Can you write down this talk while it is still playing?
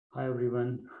Hi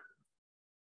everyone,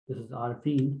 this is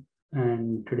Arfin,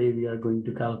 and today we are going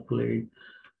to calculate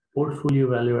portfolio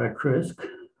value at risk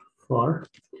for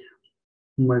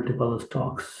multiple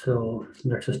stocks. So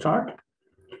let's start.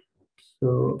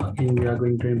 So again, we are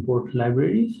going to import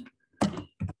libraries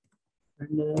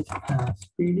and as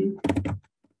PD,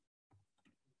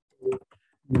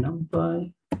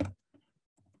 numpy,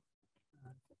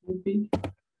 copy,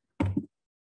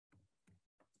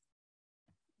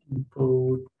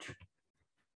 import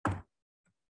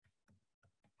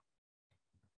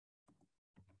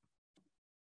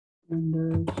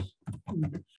and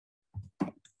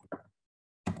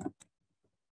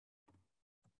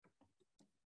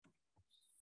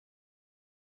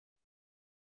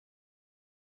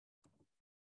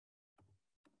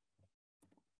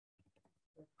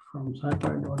from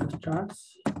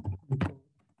scipher.starts.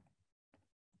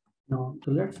 Now,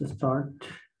 so let's start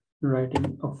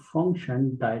writing a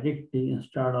function directly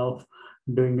instead of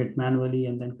doing it manually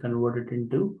and then convert it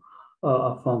into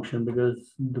a function,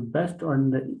 because the best or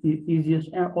the easiest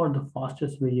or the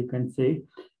fastest way you can say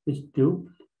is to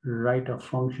write a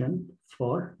function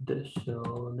for this.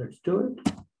 So let's do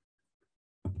it.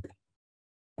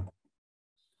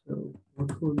 So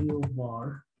portfolio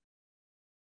VaR,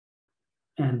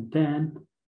 and then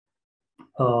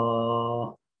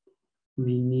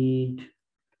we need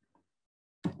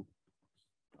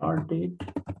start date,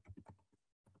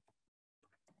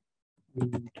 we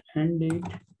need end date,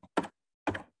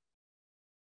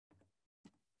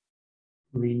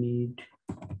 we need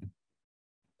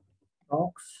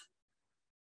stocks,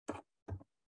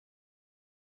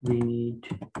 we need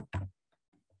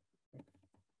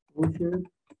exposure.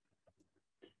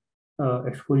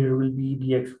 Exposure will be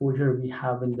the exposure we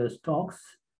have in the stocks,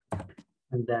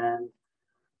 and then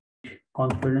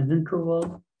confidence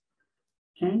interval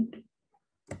and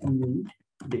we need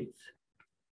days.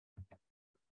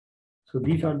 So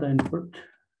these are the input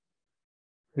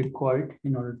required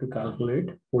in order to calculate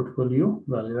portfolio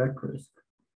value at risk.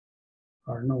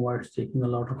 I don't know why it's taking a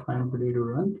lot of time today to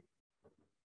run.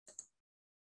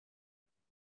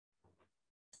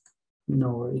 No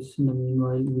worries. In the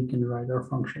meanwhile, we can write our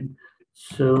function.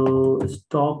 So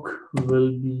stock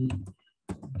will be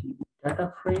the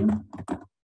data frame.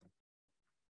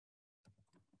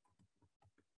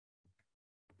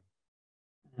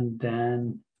 And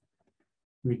then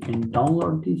we can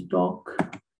download the stock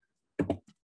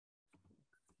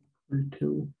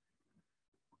into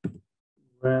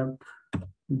web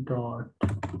dot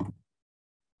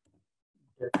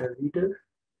data reader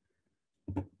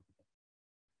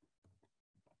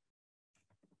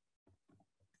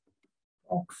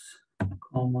stocks,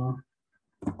 comma,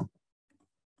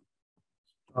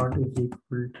 start is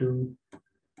equal to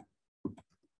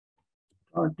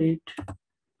start date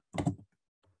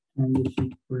and is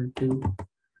equal to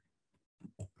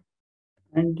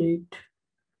end date.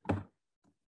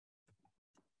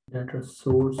 Data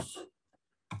source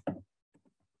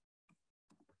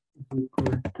is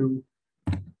equal to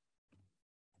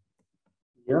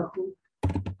Yahoo.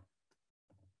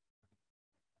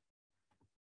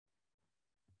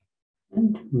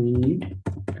 And we need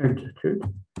adjusted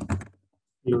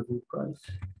closing price.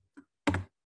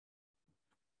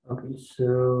 Okay,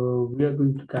 so we are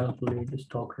going to calculate the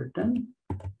stock return.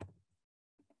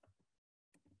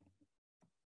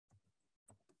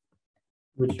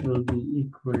 Which will be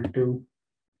equal to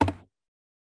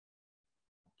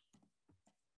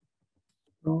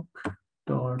stock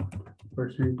dot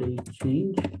percentage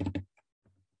change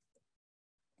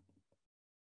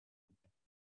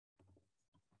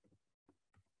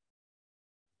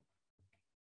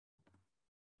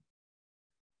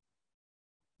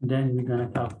then we're going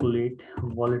to calculate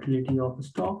volatility of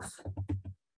stocks,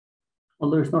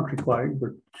 although it's not required,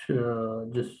 but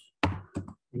just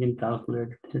we can calculate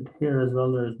it here as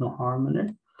well. There is no harm in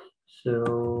it.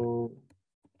 So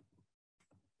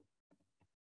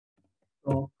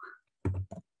stock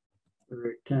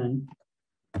return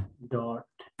dot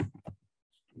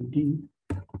std.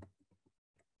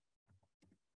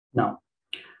 Now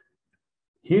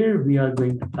here we are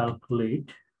going to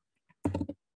calculate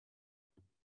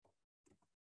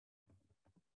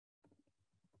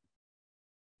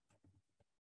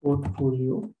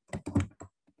portfolio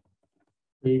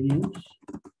variance,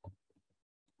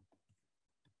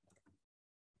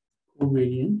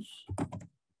 covariance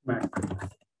matrix.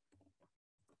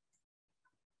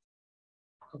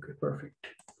 Okay, perfect.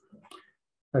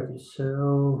 Okay,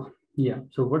 so yeah,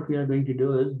 so what we are going to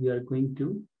do is we are going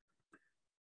to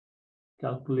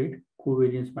calculate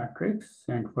covariance matrix,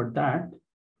 and for that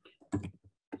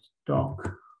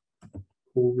stock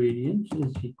covariance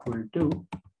is equal to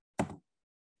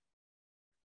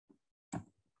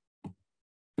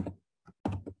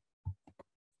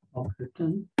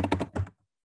written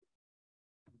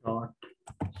dot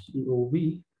cov,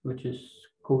 which is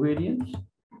covariance,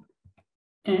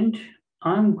 and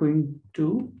I'm going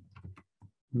to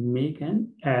make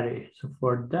an array. So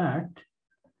for that,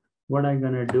 what I'm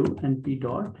gonna do, np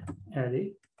dot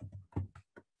array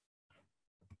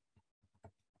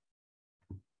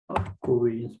of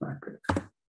covariance matrix.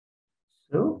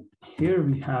 So here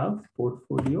we have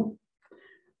portfolio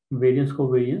variance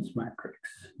covariance matrix.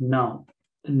 Now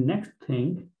the next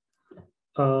thing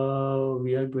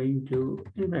we are going to,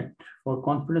 in fact, for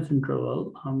confidence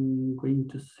interval, I'm going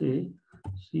to say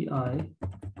CI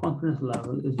confidence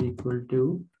level is equal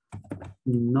to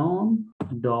norm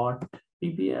dot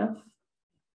ppf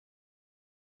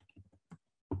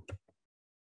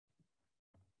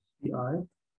CI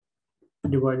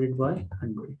divided by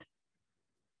 100.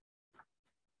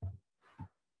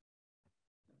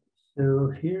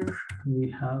 So here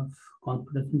we have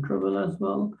confidence interval as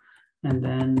well. And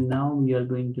then now we are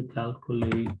going to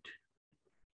calculate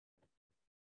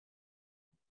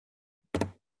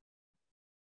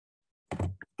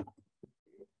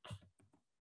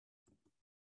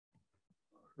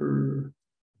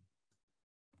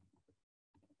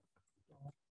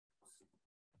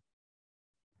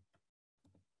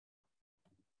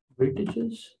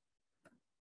weightages.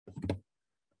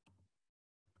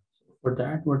 For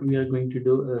that, what we are going to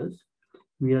do is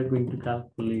we are going to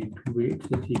calculate weights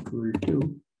is equal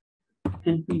to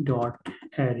np dot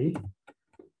array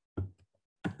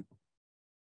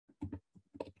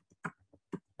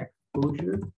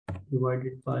exposure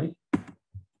divided by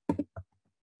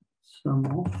sum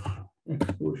of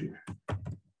exposure.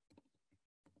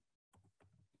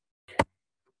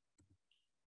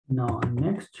 Now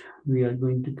next we are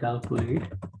going to calculate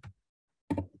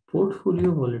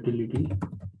portfolio volatility.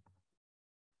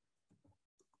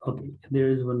 Okay, there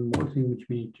is one more thing which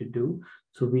we need to do.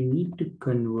 So we need to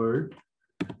convert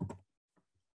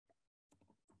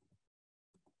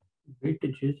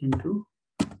weightages into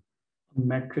a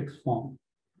matrix form.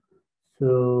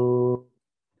 So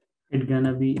it's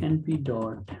gonna be np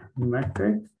dot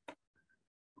matrix.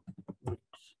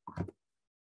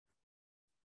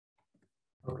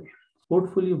 Okay,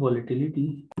 portfolio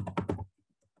volatility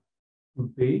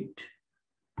weight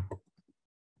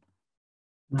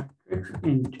matrix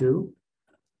into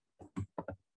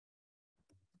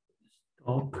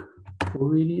stock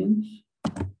covariance.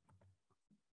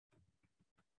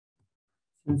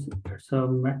 Since it's a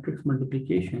matrix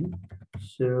multiplication,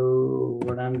 so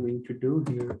what I'm going to do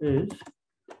here is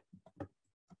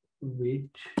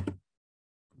weight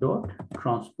dot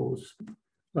transpose.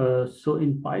 So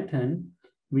in Python,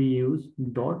 we use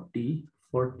dot t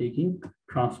for taking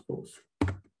transpose.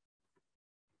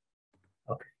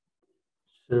 Okay,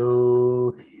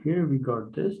 so here we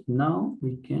got this. Now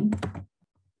we can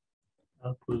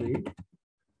calculate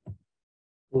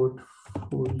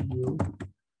portfolio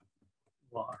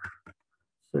VaR.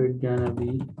 So it's gonna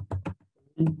be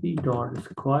np dot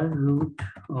square root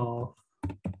of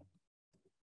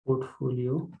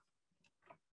portfolio.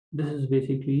 This is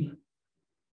basically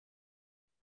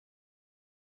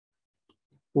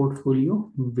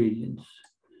portfolio variance.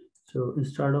 So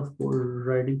instead of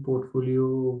writing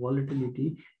portfolio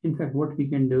volatility, in fact, what we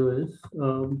can do is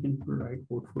we can write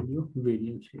portfolio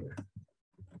variance here.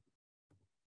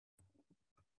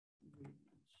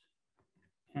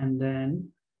 And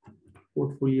then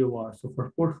portfolio VaR. So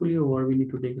for portfolio VaR, we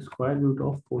need to take a square root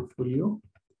of portfolio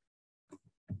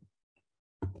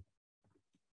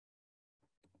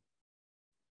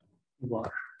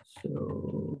VaR.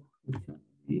 So it can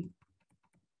be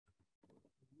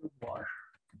VaR.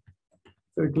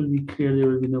 So it will be clear, there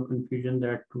will be no confusion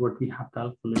that what we have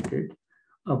calculated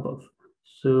above.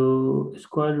 So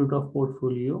square root of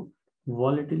portfolio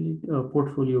volatility,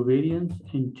 portfolio variance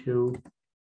into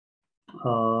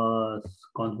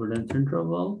confidence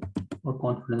interval or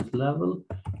confidence level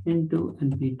into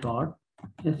np dot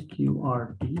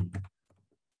sqrt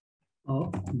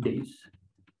of days.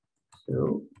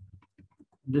 So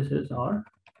this is our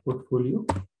portfolio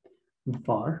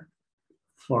VaR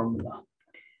formula.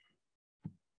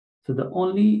 So the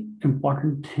only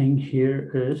important thing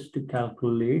here is to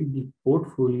calculate the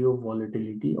portfolio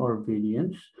volatility or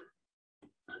variance.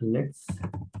 Let's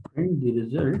print the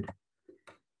result.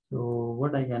 So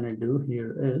what I'm gonna do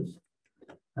here is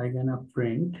I'm gonna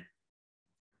print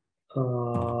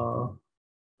portfolio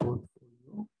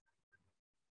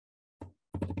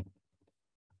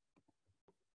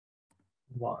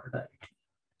VaR.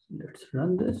 Let's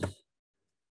run this.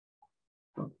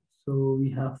 So we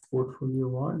have portfolio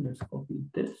VaR. Let's copy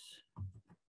this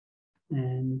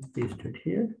and paste it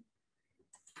here.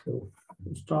 So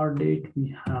Start date,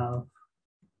 we have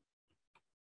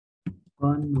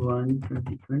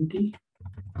 1/1/2020.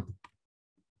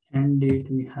 End date,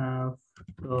 we have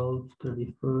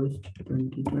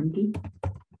 12/31/2020.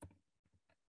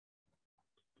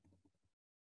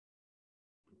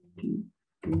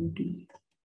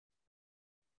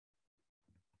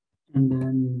 And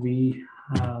then we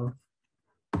have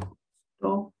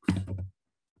stocks,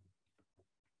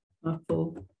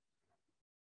 Apple,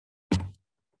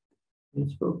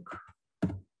 Facebook,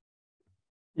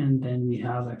 and then we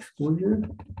have exposure.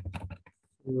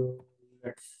 So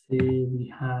let's say we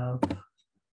have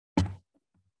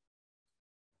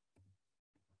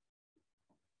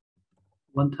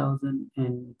 1,000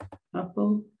 in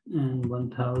Apple and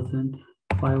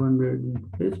 1,500 in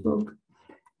Facebook.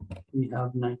 We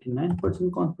have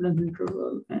 99% confidence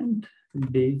interval, and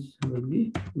days will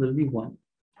be 1.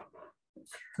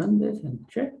 Let's run this and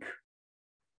check.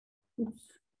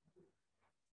 Oops.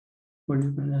 What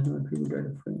is my attribute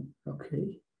data frame?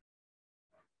 Okay.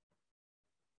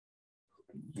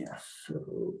 Yes. So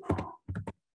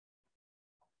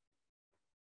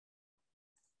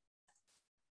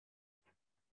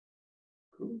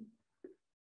cool.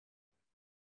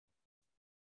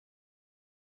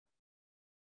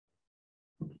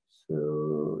 So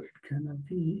it cannot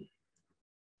be.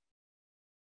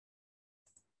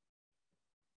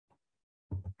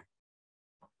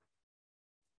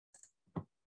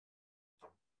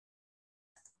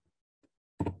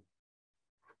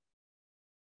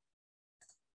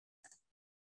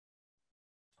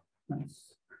 Nice.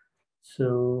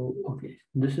 So, okay,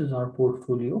 this is our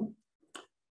portfolio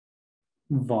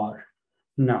VaR.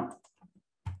 Now,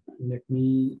 let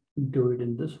me do it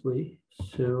in this way.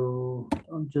 So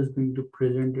I'm just going to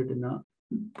present it in a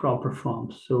proper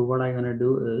form. So what I'm gonna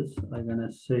do is I'm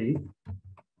gonna say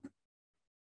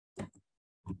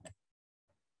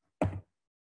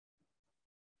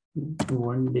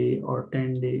one day or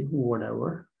 10 day,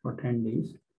 whatever, for 10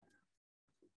 days,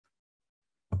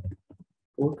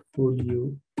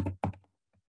 portfolio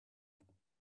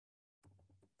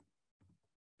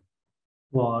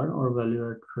VaR or value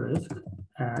at risk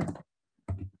at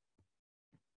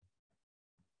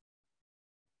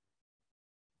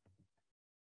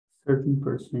certain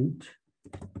percent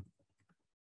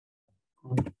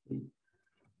of the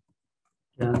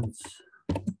chance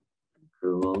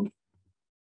interval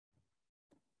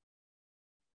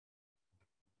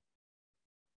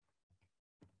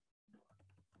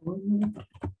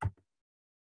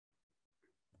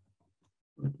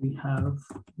but we have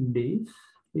days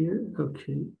here,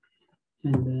 okay,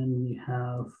 and then we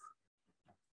have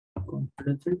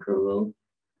confidence interval,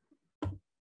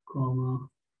 comma,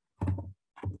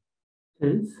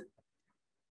 is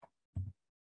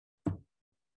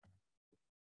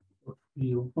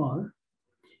portfolio VaR,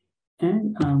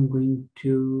 and I'm going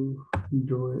to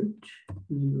do it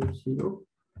 0, 0.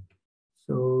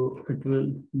 So it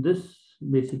will, this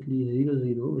basically 0,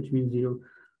 0, which means 0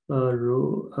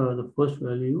 row, the first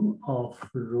value of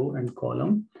row and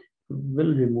column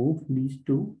will remove these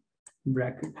two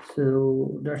brackets.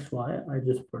 So that's why I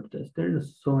just put this. There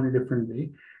is so many different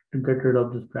ways to get rid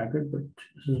of this bracket, but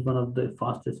this is one of the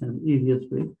fastest and easiest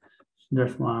way. So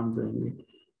that's why I'm doing it.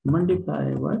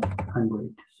 Multiply by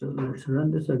 100. So let's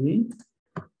run this again.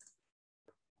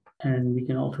 And we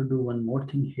can also do one more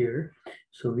thing here.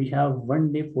 So we have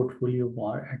 1 day portfolio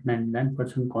VaR at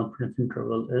 99% confidence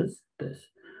interval is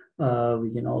this.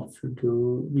 We can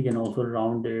also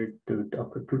round it to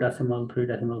up to 2 decimal, 3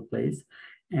 decimal place.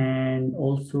 And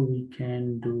also we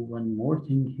can do one more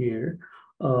thing here.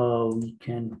 We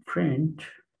can print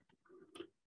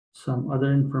some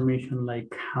other information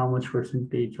like how much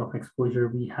percentage of exposure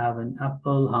we have in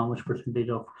Apple, how much percentage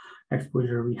of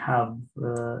exposure we have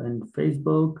in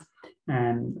Facebook,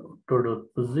 and total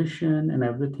position and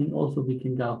everything. Also, we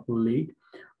can calculate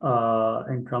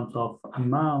in terms of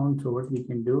amount. So what we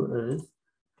can do is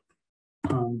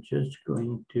I'm just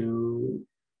going to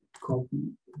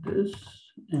copy this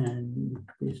and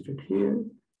paste it here.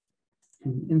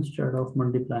 And instead of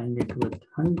multiplying it with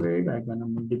 100, I'm gonna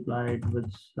multiply it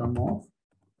with sum of.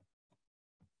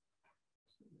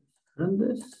 Run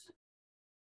this.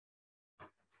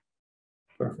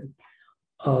 Perfect.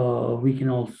 We can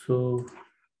also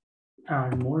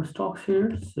add more stocks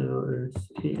here. So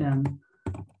it's AM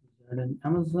and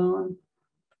Amazon.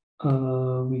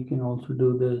 We can also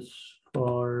do this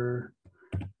for,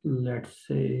 let's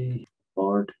say,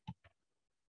 Ford.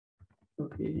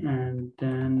 Okay, and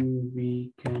then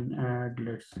we can add,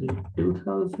 let's say,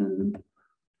 2,000,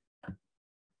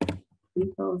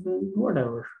 3,000,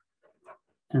 whatever.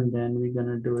 And then we're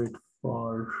gonna do it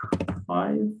for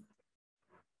 5.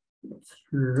 Let's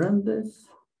run this.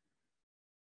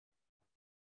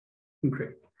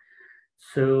 Great.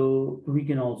 So we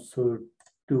can also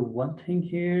do one thing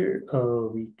here.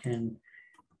 We can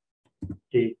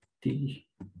take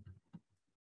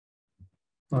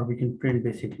or we can print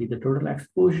basically the total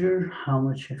exposure, how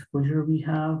much exposure we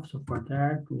have. So for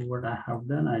that, what I have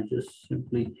done, I just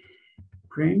simply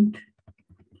print,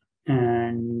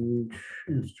 and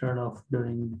instead of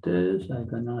doing this, I'm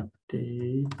gonna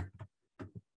take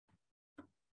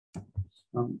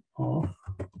some of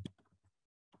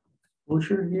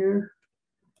exposure here.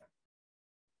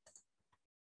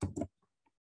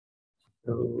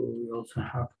 So we also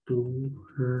have to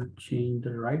change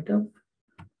the write-up.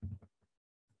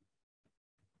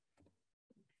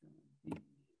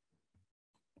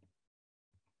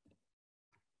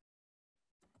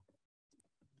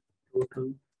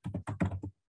 Total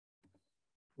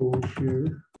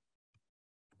exposure.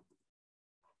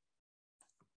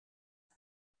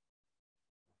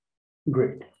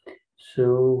 Great.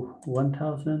 So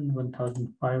 1,000,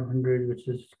 1,500, which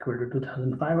is equal to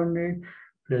 2,500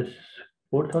 plus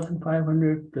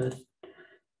 4,500 plus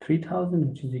 3,000,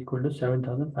 which is equal to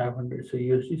 7,500. So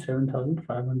USD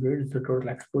 7,500 is the total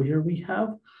exposure we have,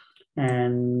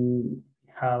 and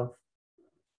have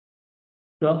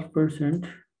 12%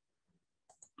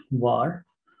 VaR,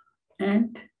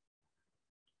 and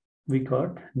we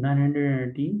got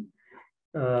 918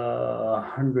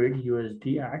 100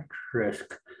 USD at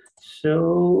risk.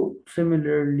 So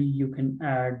similarly, you can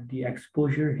add the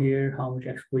exposure here, how much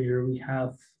exposure we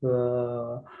have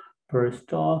per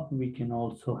stock. We can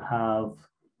also have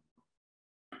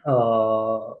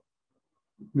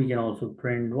we can also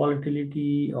print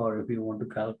volatility, or if you want to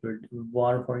calculate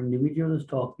VaR for individual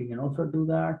stock, we can also do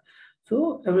that.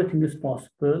 So everything is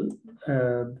possible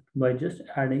by just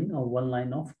adding a one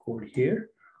line of code here,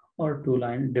 or two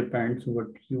line, depends what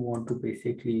you want to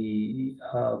basically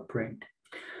print.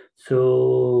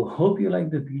 So hope you like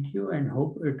the video and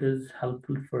hope it is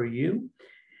helpful for you.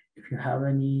 If you have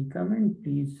any comment,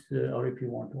 please, or if you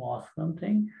want to ask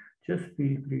something, just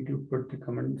feel free to put the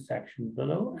comment section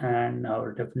below, and I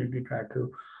will definitely try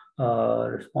to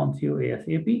respond to you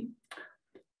ASAP.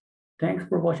 Thanks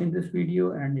for watching this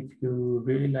video, and if you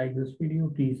really like this video,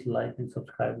 please like and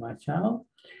subscribe my channel.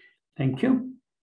 Thank you.